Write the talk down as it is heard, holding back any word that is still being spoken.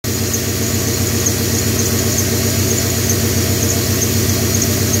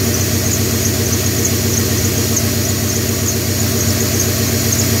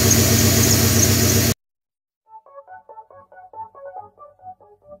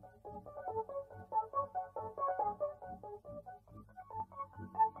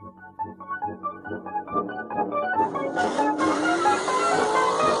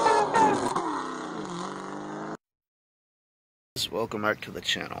welcome back to the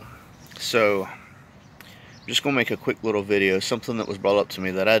channel. So, I'm just going to make a quick little video, something that was brought up to me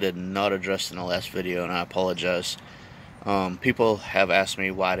that I did not address in the last video, and I apologize. People have asked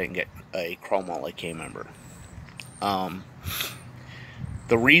me why I didn't get a Chromoly K member.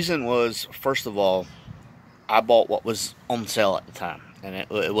 The reason was, first of all, I bought what was on sale at the time, and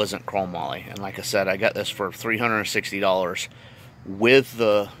it wasn't Chromoly. And like I said, I got this for $360 with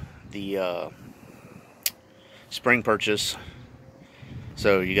the spring purchase.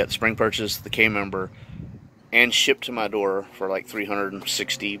 So you got the spring purchase, the K member, and shipped to my door for like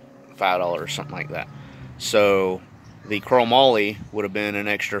 $365, something like that. So the Chromoly would have been an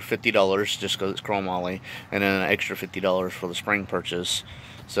extra $50 just because it's Chromoly, and then an extra $50 for the spring purchase.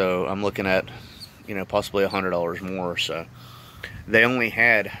 So I'm looking at, you know, possibly $100 more. So they only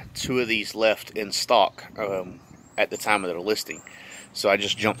had 2 of these left in stock at the time of their listing. So I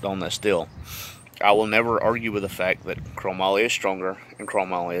just jumped on this deal. I will never argue with the fact that Chromoly is stronger and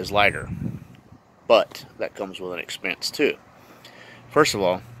Chromoly is lighter. But that comes with an expense too. First of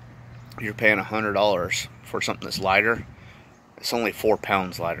all, you're paying $100 for something that's lighter. It's only 4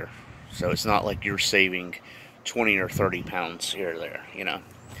 pounds lighter. So it's not like you're saving 20 or 30 pounds here or there, you know.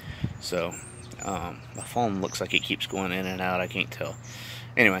 So, my phone looks like it keeps going in and out. I can't tell.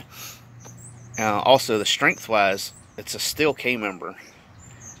 Anyway, also the strength-wise, it's a steel K member.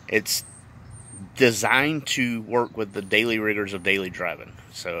 It's designed to work with the daily rigors of daily driving.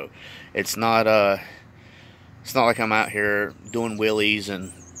 So it's not like I'm out here doing wheelies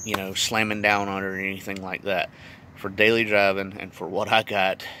and, you know, slamming down on it or anything like that. For daily driving and for what I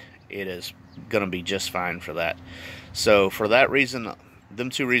got, it is gonna be just fine for that. So for that reason, them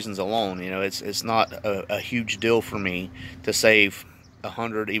 2 reasons alone, you know, it's not a huge deal for me to save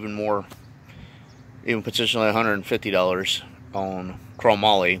 $100, even more, even potentially $150 on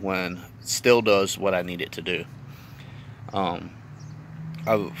Chromoly when it still does what I need it to do.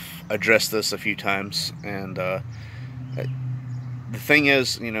 I've addressed this a few times, and the thing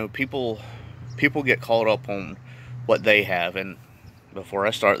is, you know, people get caught up on what they have. And before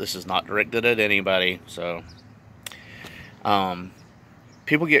I start, this is not directed at anybody, so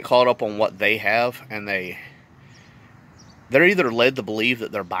people get caught up on what they have, and they're either led to believe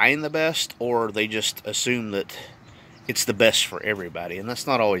that they're buying the best, or they just assume that it's the best for everybody, and that's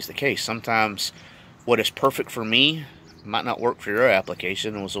not always the case. Sometimes what is perfect for me might not work for your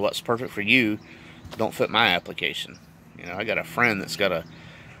application, and so what's perfect for you don't fit my application. You know, I got a friend that's got a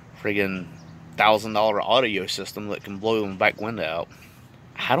friggin' $1,000 audio system that can blow my back window out.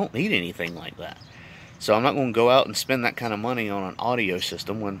 I don't need anything like that. So I'm not going to go out and spend that kind of money on an audio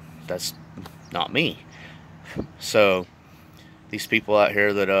system when that's not me. So these people out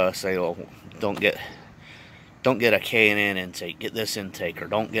here that say, "Oh, don't get a K&N intake, get this intake," or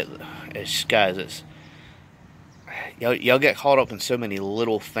don't get, guys, y'all get caught up in so many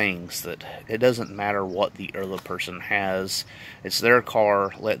little things that it doesn't matter what the other person has. It's their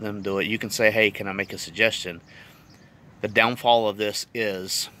car, let them do it. You can say, "Hey, can I make a suggestion?" The downfall of this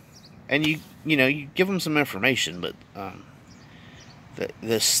is, and you know, you give them some information, but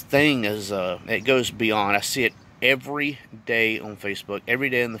this thing is, it goes beyond. I see it every day on Facebook, every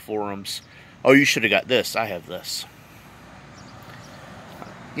day in the forums. "Oh, you should have got this. I have this."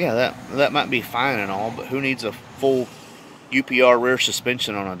 Yeah, that might be fine and all, but who needs a full UPR rear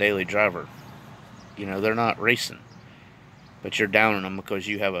suspension on a daily driver? You know, they're not racing, but you're downing them because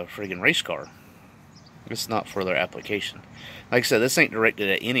you have a friggin' race car. It's not for their application. Like I said, this ain't directed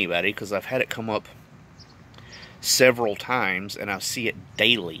at anybody, because I've had it come up several times and I see it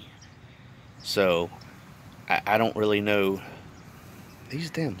daily. So I don't really know. These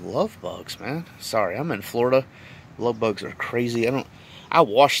damn love bugs, man. Sorry, I'm in Florida. Love bugs are crazy. I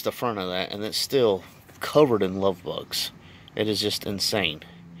washed the front of that, and it's still covered in love bugs. It is just insane.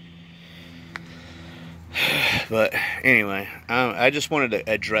 But anyway, I just wanted to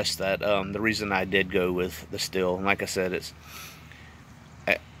address that. The reason I did go with the steel, and like I said, it's,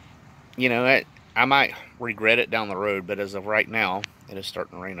 you know, I might regret it down the road, but as of right now, it is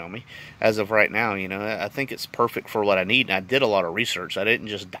starting to rain on me. As of right now, you know, I think it's perfect for what I need. And I did a lot of research. I didn't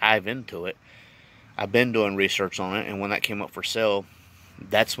just dive into it. I've been doing research on it, and when that came up for sale,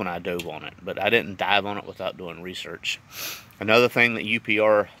 that's when I dove on it. But I didn't dive on it without doing research. Another thing that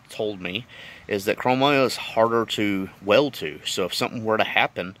UPR told me is that Chromoly is harder to weld to. So if something were to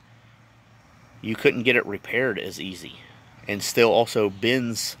happen, you couldn't get it repaired as easy. And still also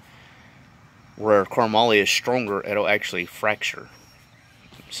bends where Chromoly is stronger, it'll actually fracture.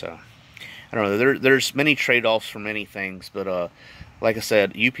 So I don't know. There's many trade-offs for many things, but like I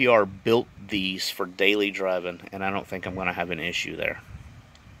said, UPR built these for daily driving, and I don't think I'm going to have an issue there.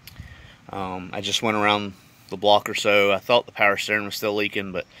 I just went around the block or so. I thought the power steering was still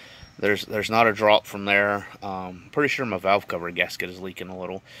leaking, but there's not a drop from there. Pretty sure my valve cover gasket is leaking a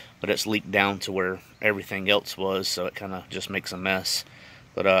little, but it's leaked down to where everything else was, so it kind of just makes a mess.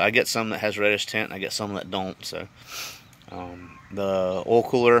 But I get some that has reddish tint, and I get some that don't. So the oil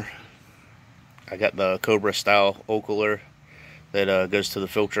cooler, I got the Cobra style oil cooler that goes to the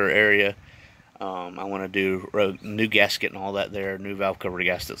filter area. I want to do a new gasket and all that there, new valve cover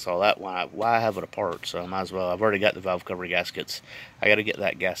gaskets, all that. Why I have it apart, so I might as well. I've already got the valve cover gaskets. I got to get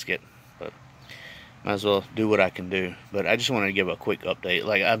that gasket, but might as well do what I can do. But I just wanted to give a quick update.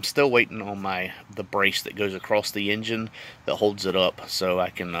 Like, I'm still waiting on the brace that goes across the engine that holds it up, so I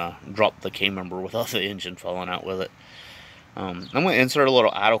can drop the K-member without the engine falling out with it. I'm going to insert a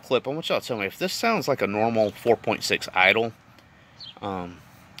little idle clip. I want y'all to tell me if this sounds like a normal 4.6 idle.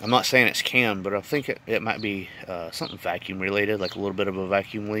 I'm not saying it's cam, but I think it might be something vacuum related, like a little bit of a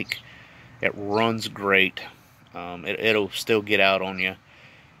vacuum leak. It runs great. It'll still get out on you.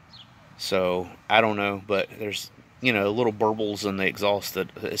 So I don't know, but there's, you know, little burbles in the exhaust that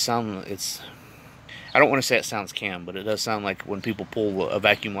I don't want to say it sounds cam, but it does sound like when people pull a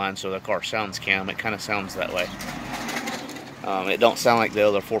vacuum line so the car sounds cam, it kind of sounds that way. It don't sound like the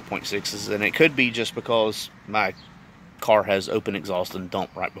other 4.6s, and it could be just because my car has open exhaust and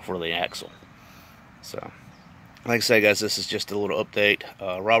dump right before the axle. So like I say, guys, this is just a little update.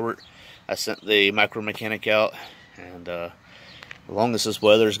 Robert, I sent the micro mechanic out, and as long as this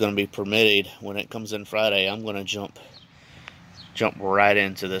weather is going to be permitted when it comes in Friday, I'm going to jump right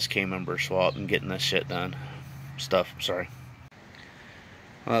into this K-member swap and getting this shit done. Sorry.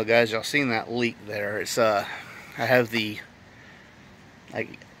 Well, guys, y'all seen that leak there. It's I have the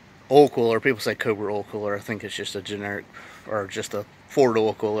oil cooler. People say Cobra oil cooler. I think it's just a generic, or just a Ford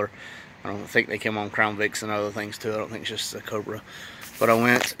oil cooler. I don't think they came on Crown Vics and other things too. I don't think it's just a Cobra. But I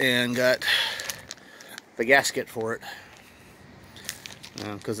went and got the gasket for it,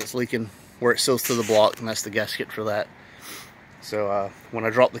 because it's leaking where it seals to the block, and that's the gasket for that. So when I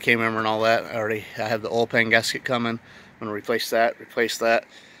drop the K-member and all that, I have the oil pan gasket coming. I'm going to replace that.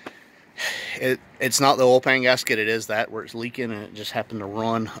 It's not the oil pan gasket, it is that where it's leaking, and it just happened to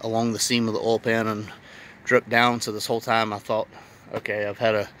run along the seam of the oil pan and drip down. So this whole time I thought, okay, I've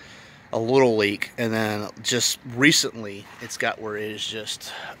had a little leak, and then just recently it's got where it is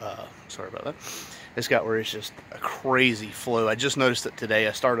just sorry about that, it's got where it's just a crazy flow. I just noticed it today.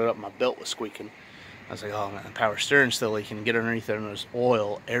 I started up, my belt was squeaking. I was like, oh man, the power steering's still leaking. Get underneath there and there's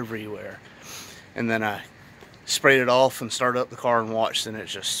oil everywhere. And then I sprayed it off and started up the car and watched, and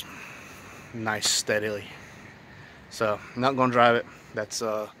it's just nice steadily. So I'm not gonna drive it. That's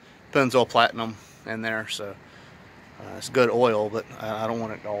Pennzoil Platinum in there, so it's good oil, but I don't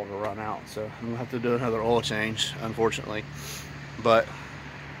want it all to run out, so I'm gonna have to do another oil change, unfortunately. But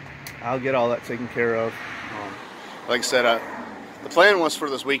I'll get all that taken care of. Like I said, the plan was for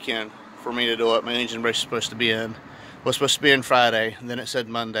this weekend for me to do it. My engine brace was supposed to be in Friday, and then it said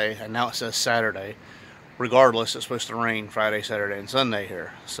Monday, and now it says Saturday. Regardless, it's supposed to rain Friday, Saturday, and Sunday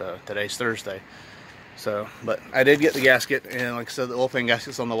here. So today's Thursday. So, but I did get the gasket, and like I said, the oil pan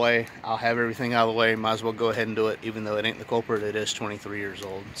gasket's on the way. I'll have everything out of the way. Might as well go ahead and do it, even though it ain't the culprit. It is 23 years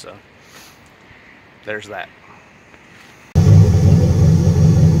old. So there's that.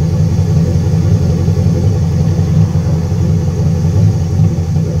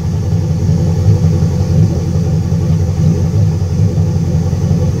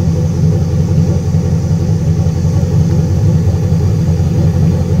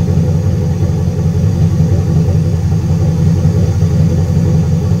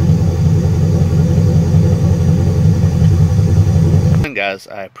 Guys,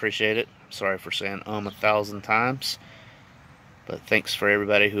 I appreciate it. Sorry for saying 1,000 times, but thanks for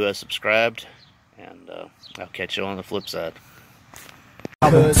everybody who has subscribed, and I'll catch you on the flip side.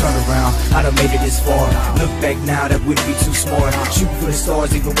 I won't turn around, I done made it this far. Look back now, that wouldn't be too smart. Shoot for the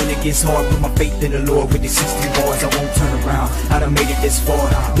stars even when it gets hard. Put my faith in the Lord with the 60 bars. I won't turn around, I done made it this far.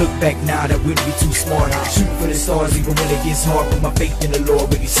 Look back now, that wouldn't be too smart. Shoot for the stars even when it gets hard. Put my faith in the Lord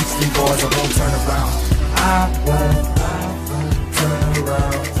with the 60 bars. I won't turn around, I won't turn around. No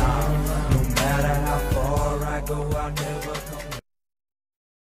matter how far I go, I'll never come